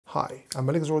Hi, I'm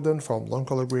Alex Jordan from Long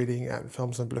Color Grading and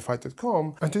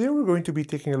FilmSimplified.com, and today we're going to be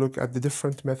taking a look at the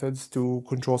different methods to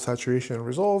control saturation and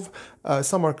resolve.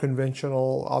 Some are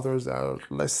conventional, others are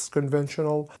less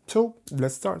conventional. So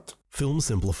let's start.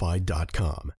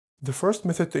 FilmSimplified.com. The first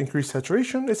method to increase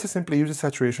saturation is to simply use a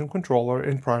saturation controller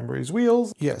in Primary's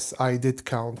wheels. Yes, I did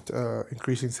count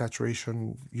increasing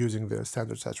saturation using the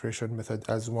standard saturation method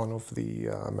as one of the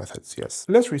methods, yes.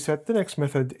 Let's reset. The next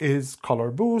method is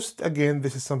color boost. Again,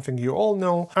 this is something you all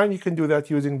know, and you can do that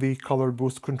using the color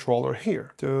boost controller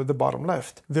here to the bottom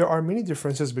left. There are many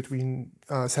differences between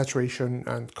saturation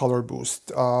and color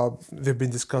boost. They've been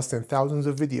discussed in thousands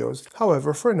of videos.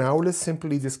 However, for now, let's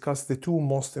simply discuss the two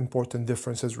most important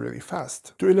differences really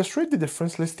fast. To illustrate the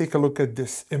difference, let's take a look at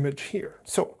this image here.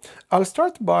 So I'll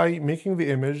start by making the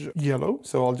image yellow.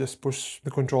 So I'll just push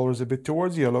the controllers a bit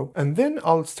towards yellow, and then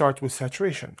I'll start with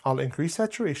saturation. I'll increase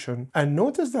saturation, and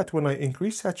notice that when I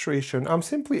increase saturation, I'm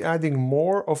simply adding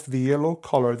more of the yellow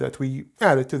color that we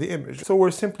added to the image. So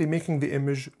we're simply making the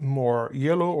image more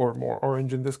yellow or more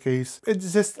orange in this case. It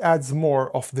just adds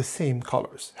more of the same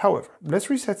colors. However, let's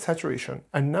reset saturation,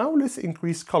 and now let's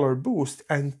increase color boost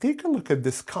and take a look at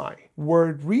the sky.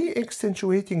 We're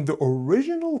re-accentuating the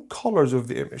original colors of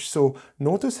the image. So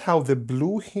notice how the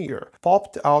blue here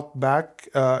popped out back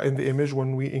in the image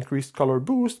when we increased color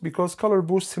boost, because color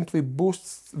boost simply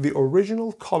boosts the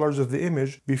original colors of the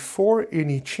image before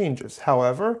any changes.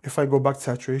 However, if I go back to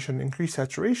saturation, increase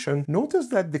saturation, notice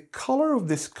that the color of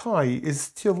the sky is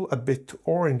still a bit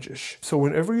orangish. So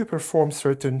whenever you perform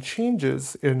certain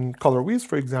changes in color wheels,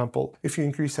 for example, if you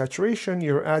increase saturation,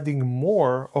 you're adding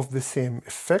more of the same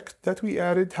effect that we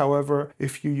added. However,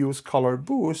 if you use color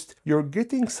boost, you're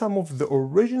getting some of the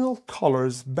original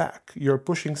colors back. You're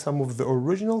pushing some of the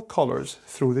original colors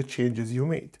through the changes you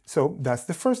made. So that's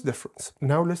the first difference.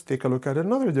 Now let's take a look at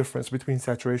another difference between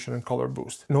saturation and color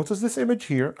boost. Notice this image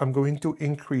here. I'm going to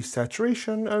increase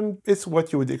saturation, and it's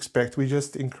what you would expect. We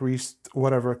just increased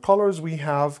whatever colors we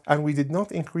have, and we did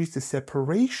not increase the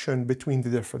separation between the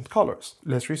different colors.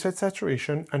 Let's reset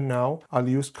saturation, and now I'll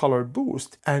use color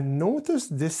boost, and notice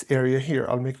this area here.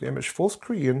 I'll make the image full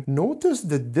screen. Notice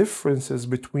the differences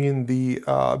between the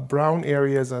brown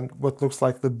areas and what looks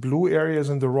like the blue areas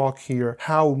in the rock here,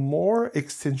 how more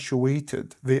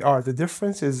accentuated they are. The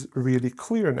difference is really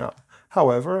clear now.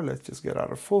 However, let's just get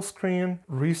out of full screen,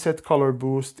 reset color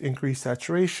boost, increase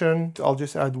saturation. I'll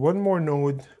just add one more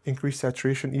node, increase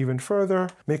saturation even further,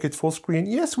 make it full screen.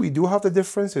 Yes, we do have the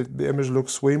difference. The image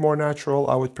looks way more natural.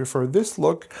 I would prefer this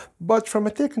look, but from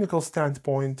a technical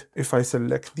standpoint, if I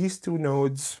select these two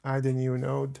nodes, add a new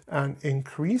node, and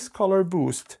increase color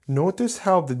boost, notice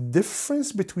how the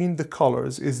difference between the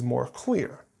colors is more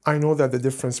clear. I know that the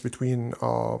difference between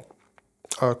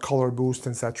color boost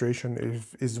and saturation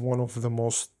is one of the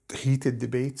most heated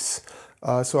debates.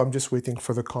 So I'm just waiting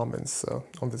for the comments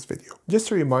on this video.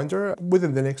 Just a reminder,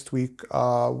 within the next week,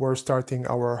 we're starting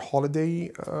our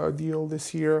holiday deal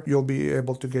this year. You'll be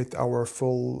able to get our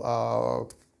full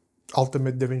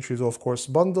Ultimate DaVinci Resolve course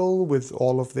bundle with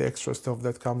all of the extra stuff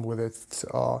that come with it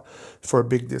for a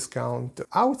big discount.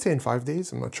 I would say in 5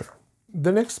 days, I'm not sure.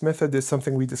 The next method is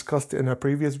something we discussed in a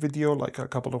previous video, like a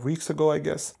couple of weeks ago, I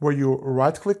guess, where you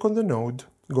right-click on the node,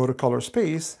 go to color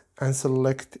space, and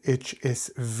select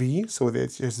HSV, so the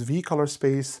HSV color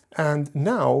space. And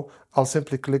now I'll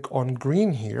simply click on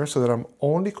green here so that I'm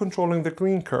only controlling the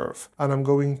green curve. And I'm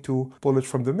going to pull it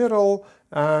from the middle,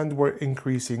 and we're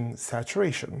increasing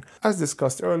saturation. As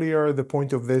discussed earlier, the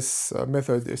point of this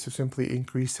method is to simply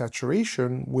increase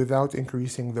saturation without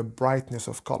increasing the brightness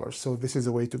of colors. So this is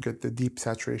a way to get the deep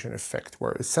saturation effect,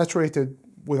 where it's saturated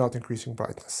without increasing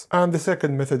brightness. And the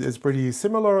second method is pretty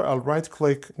similar. I'll right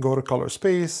click, go to color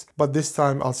space, but this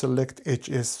time I'll select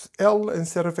HSL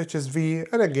instead of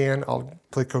HSV. And again, I'll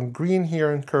click on green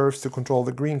here in curves to control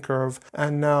the green curve.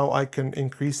 And now I can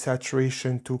increase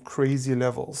saturation to crazy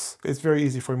levels. It's very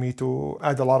easy for me to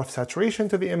add a lot of saturation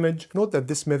to the image. Note that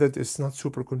this method is not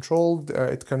super controlled.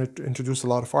 It can introduce a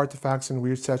lot of artifacts and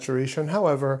weird saturation.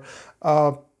 However,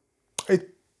 it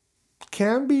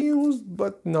can be used,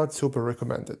 but not super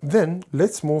recommended. Then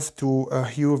let's move to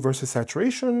hue versus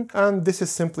saturation, and this is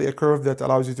simply a curve that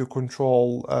allows you to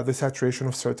control the saturation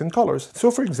of certain colors. So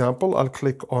for example, I'll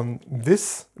click on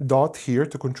this dot here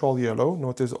to control yellow.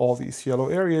 Notice all these yellow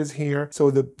areas here. So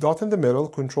the dot in the middle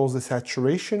controls the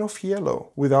saturation of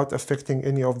yellow without affecting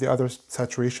any of the other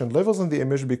saturation levels in the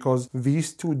image, because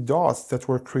these two dots that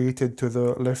were created to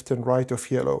the left and right of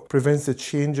yellow prevents the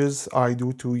changes I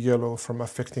do to yellow from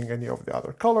affecting any of the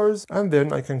other colors. And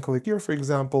then I can click here, for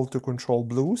example, to control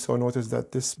blue. So notice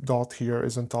that this dot here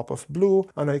is on top of blue,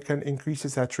 and I can increase the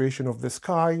saturation of the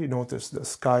sky. Notice the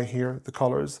sky here, the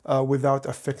colors, without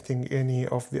affecting any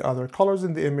of the other colors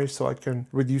in the image. So I can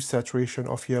reduce saturation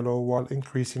of yellow while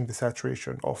increasing the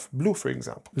saturation of blue, for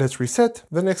example. Let's reset.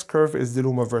 The next curve is the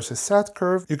Luma versus Sat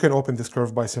curve. You can open this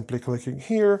curve by simply clicking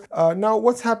here. Now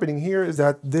what's happening here is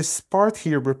that this part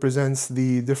here represents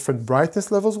the different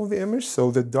brightness levels of the image.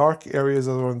 So the dark areas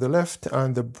are on the left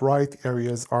and the bright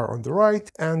areas are on the right.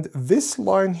 And this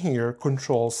line here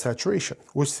controls saturation,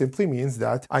 which simply means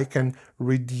that I can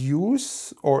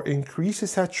reduce or increase the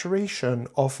saturation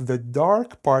of the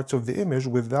dark parts of the image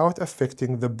without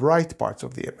affecting the bright parts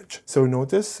of the image. So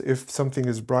notice if something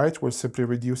is bright, we're simply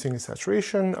reducing the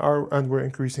saturation, and we're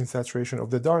increasing saturation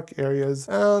of the dark areas,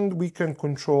 and we can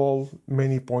control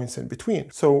many points in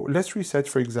between. So let's reset,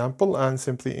 for example, and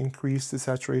simply increase the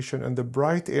saturation in the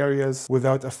bright areas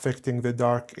without affecting the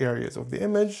dark areas of the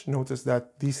image. Notice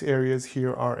that these areas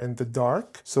here are in the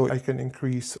dark, so I can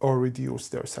increase or reduce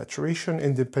their saturation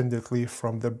independently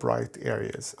from the bright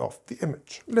areas of the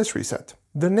image. Let's reset.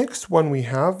 The next one we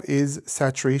have is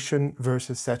saturation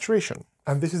versus saturation.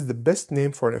 And this is the best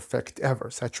name for an effect ever,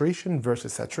 saturation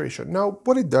versus saturation. Now,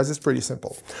 what it does is pretty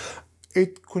simple.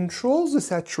 It controls the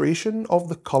saturation of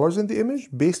the colors in the image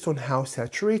based on how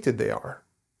saturated they are.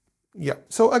 Yeah,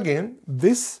 so again,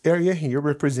 this area here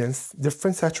represents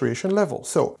different saturation levels.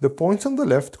 So the point on the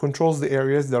left controls the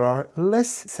areas that are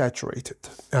less saturated,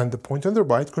 and the point on the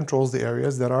right controls the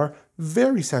areas that are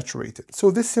very saturated. So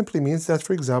this simply means that,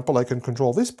 for example, I can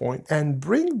control this point and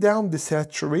bring down the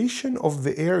saturation of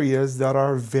the areas that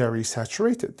are very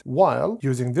saturated, while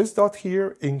using this dot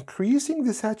here, increasing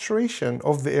the saturation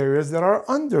of the areas that are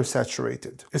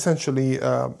undersaturated, essentially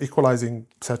equalizing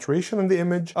saturation in the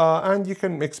image. And you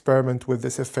can experiment with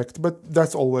this effect, but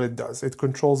that's all what it does. It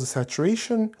controls the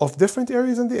saturation of different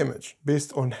areas in the image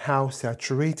based on how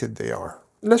saturated they are.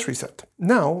 Let's reset.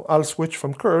 Now I'll switch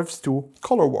from curves to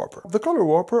color warper. The color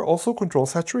warper also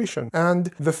controls saturation,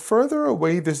 and the further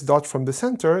away this dot from the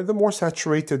center, the more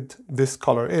saturated this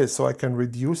color is. So I can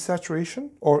reduce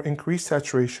saturation or increase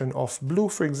saturation of blue,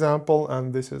 for example,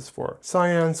 and this is for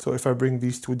cyan. So if I bring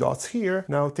these two dots here,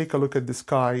 now take a look at the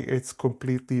sky, it's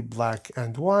completely black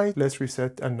and white. Let's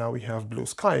reset, and now we have blue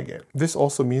sky again. This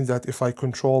also means that if I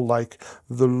control like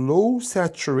the low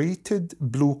saturated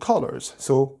blue colors,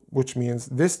 so which means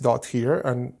this dot here,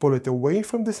 and pull it away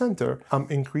from the center, I'm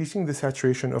increasing the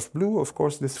saturation of blue. Of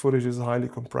course, this footage is highly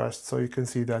compressed, so you can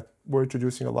see that we're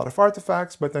introducing a lot of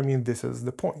artifacts, but I mean, this is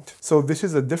the point. So this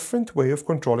is a different way of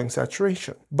controlling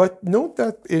saturation. But note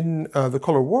that in the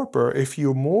color warper, if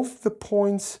you move the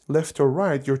points left or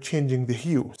right, you're changing the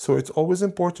hue. So it's always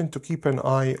important to keep an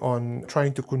eye on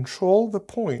trying to control the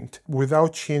point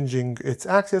without changing its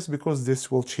axis, because this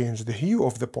will change the hue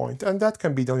of the point. And that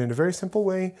can be done in a very simple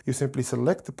way. You simply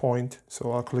select the point.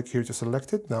 So I'll click here to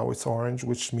select it. Now it's orange,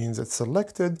 which means it's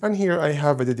selected. And here I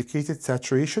have a dedicated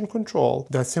saturation control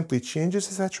that simply changes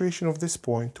the saturation of this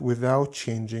point without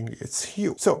changing its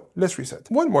hue. So let's reset.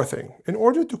 One more thing. In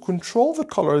order to control the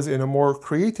colors in a more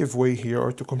creative way here,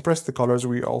 or to compress the colors,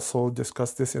 we also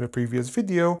discussed this in a previous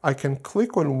video, I can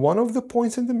click on one of the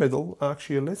points in the middle.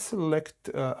 Actually, let's select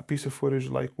a piece of footage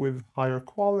like with higher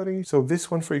quality. So this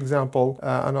one, for example,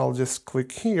 and I'll just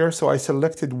click here. So I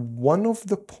selected one of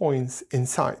the points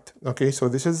inside. Okay, so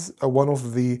this is one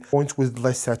of the points with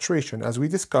less saturation. As we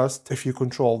discussed, if you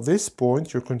control this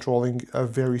point, you're controlling a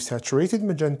very saturated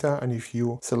magenta, and if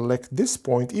you select this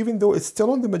point, even though it's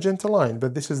still on the magenta line,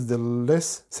 but this is the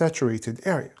less saturated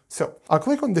area. So I'll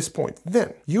click on this point.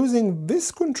 Then using this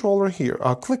controller here,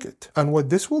 I'll click it. And what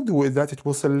this will do is that it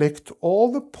will select all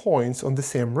the points on the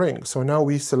same ring. So now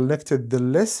we selected the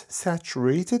less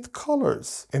saturated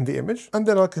colors in the image. And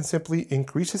then I can simply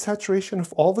increase the saturation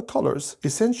of all the colors,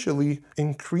 essentially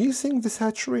increasing the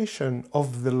saturation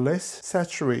of the less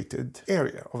saturated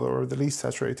area, or the least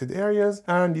saturated areas.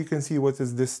 And you can see what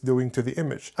is this doing to the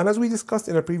image. And as we discussed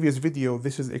in a previous video,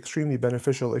 this is extremely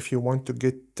beneficial if you want to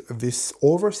get this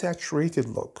oversaturated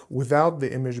look without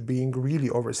the image being really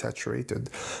oversaturated.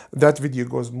 That video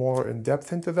goes more in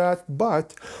depth into that,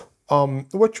 but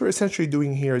what you're essentially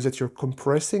doing here is that you're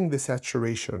compressing the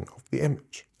saturation of the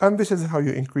image. And this is how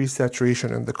you increase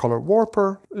saturation in the color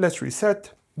warper. Let's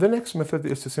reset. The next method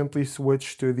is to simply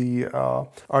switch to the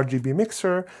RGB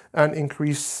mixer and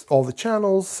increase all the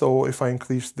channels. So if I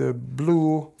increase the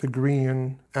blue, the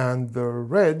green, and the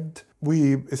red,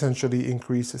 we essentially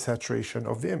increase the saturation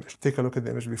of the image. Take a look at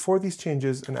the image before these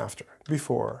changes and after.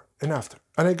 Before and after.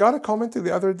 And I got a comment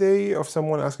the other day of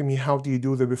someone asking me, how do you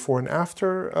do the before and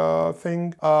after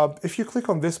thing? If you click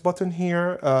on this button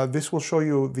here, this will show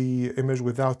you the image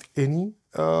without any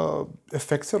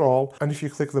effects at all. And if you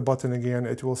click the button again,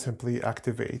 it will simply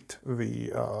activate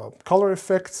the color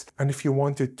effects. And if you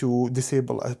wanted to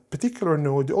disable a particular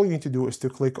node, all you need to do is to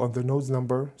click on the node's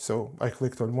number. So I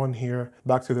clicked on one here,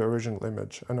 back to the original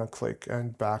image, and I click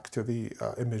and back to the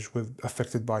image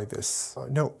affected by this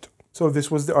node. So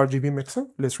this was the RGB mixer.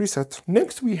 Let's reset.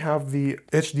 Next, we have the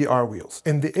HDR wheels.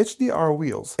 In the HDR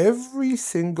wheels, every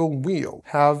single wheel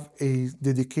have a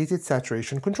dedicated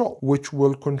saturation control, which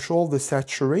will control the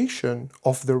saturation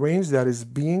of the range that is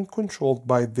being controlled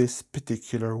by this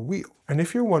particular wheel. And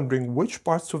if you're wondering which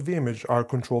parts of the image are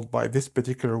controlled by this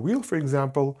particular wheel, for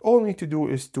example, all you need to do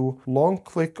is to long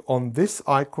click on this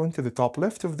icon to the top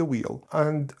left of the wheel,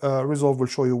 and Resolve will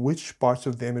show you which parts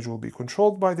of the image will be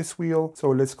controlled by this wheel. So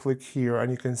let's click here and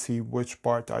you can see which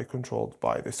part I controlled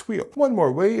by this wheel. One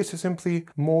more way is to simply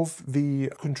move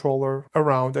the controller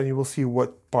around and you will see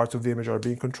what parts of the image are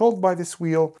being controlled by this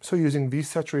wheel. So using these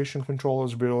saturation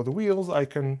controllers below the wheels, I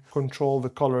can control the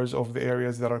colors of the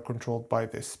areas that are controlled by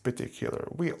this particular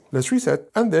wheel. Let's reset.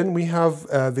 And then we have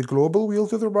the global wheel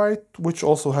to the right, which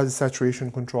also has a saturation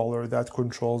controller that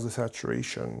controls the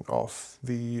saturation of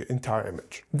the entire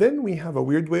image. Then we have a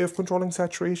weird way of controlling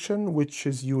saturation, which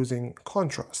is using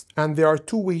contrast. And there are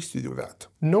two ways to do that.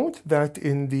 Note that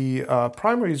in the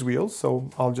primaries wheels, so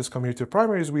I'll just come here to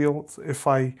primaries wheels, if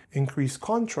I increase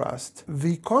contrast,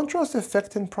 the contrast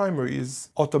effect in primaries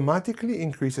automatically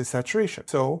increases saturation.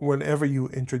 So whenever you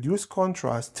introduce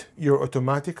contrast, you're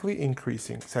automatically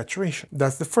increasing saturation.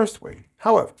 That's the first way.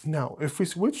 However, now if we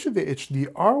switch to the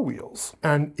HDR wheels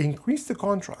and increase the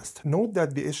contrast, note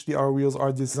that the HDR wheels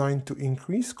are designed to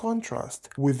increase contrast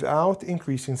without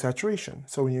increasing saturation.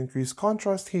 So when you increase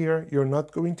contrast here, you're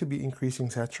not going to be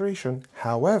increasing saturation.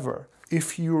 However,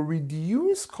 if you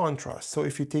reduce contrast, so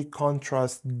if you take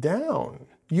contrast down,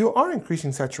 you are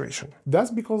increasing saturation.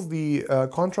 That's because the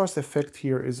contrast effect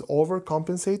here is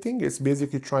overcompensating. It's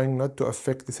basically trying not to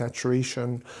affect the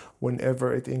saturation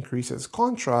whenever it increases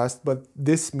contrast, but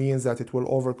this means that it will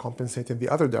overcompensate in the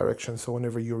other direction. So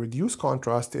whenever you reduce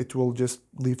contrast, it will just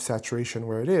leave saturation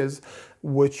where it is,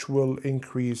 which will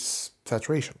increase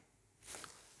saturation.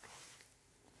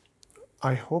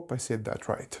 I hope I said that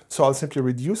right. So I'll simply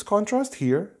reduce contrast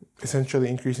here, essentially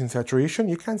increasing saturation.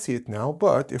 You can't see it now,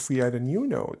 but if we add a new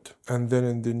node, and then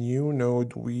in the new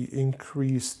node we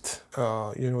increased,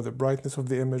 the brightness of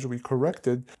the image, we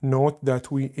corrected, note that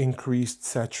we increased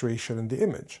saturation in the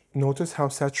image. Notice how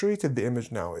saturated the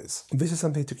image now is. This is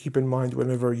something to keep in mind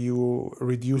whenever you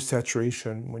reduce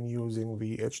saturation when using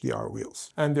the HDR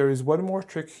wheels. And there is one more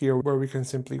trick here where we can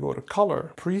simply go to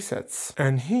color, presets,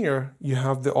 and here you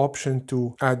have the option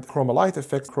to add chroma light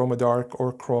effect, chroma dark,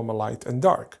 or chroma light and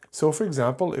dark. So for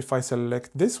example, if I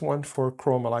select this one for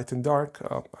chroma light and dark,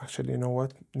 actually, you know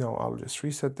what? No, I'll just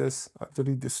reset this,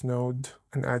 delete this node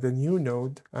and add a new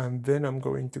node. And then I'm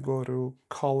going to go to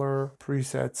color,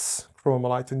 presets, chroma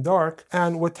light and dark.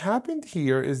 And what happened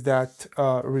here is that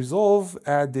Resolve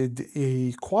added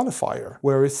a qualifier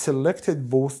where it selected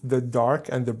both the dark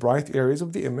and the bright areas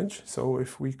of the image. So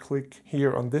if we click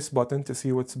here on this button to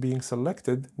see what's being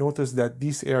selected, notice that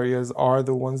these areas are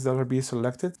the ones that are being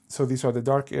selected. So these are the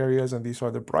dark areas and these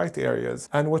are the bright areas.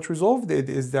 And what Resolve did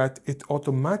is that it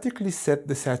automatically set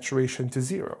the saturation to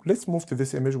 0. Let's move to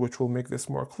this image, which will make this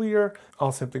more clear.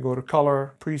 I'll simply go to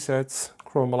color, presets,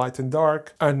 chroma light and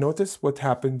dark, and notice what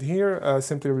happened here.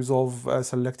 Simply Resolve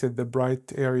selected the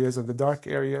bright areas and the dark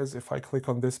areas. If I click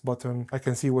on this button, I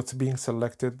can see what's being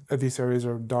selected. These areas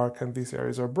are dark and these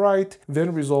areas are bright.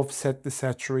 Then Resolve set the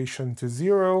saturation to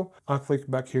 0. I'll click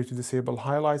back here to disable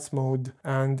highlights mode,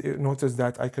 and notice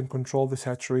that I can control the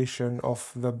saturation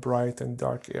of the bright and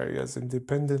dark areas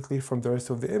independently from the rest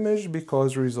of the image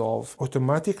because Resolve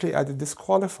automatically added this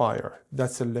qualifier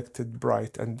that selected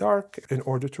bright and dark in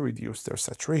order to reduce their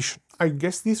saturation. I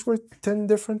guess these were 10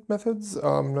 different methods.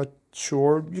 I'm not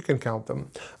sure, you can count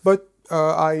them. But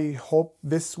I hope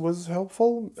this was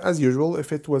helpful. As usual,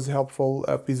 if it was helpful,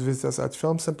 please visit us at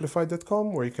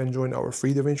filmsimplified.com where you can join our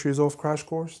free DaVinci Resolve crash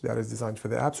course that is designed for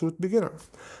the absolute beginner.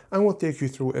 And we'll take you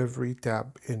through every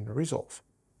tab in Resolve.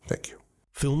 Thank you.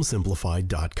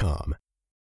 filmsimplified.com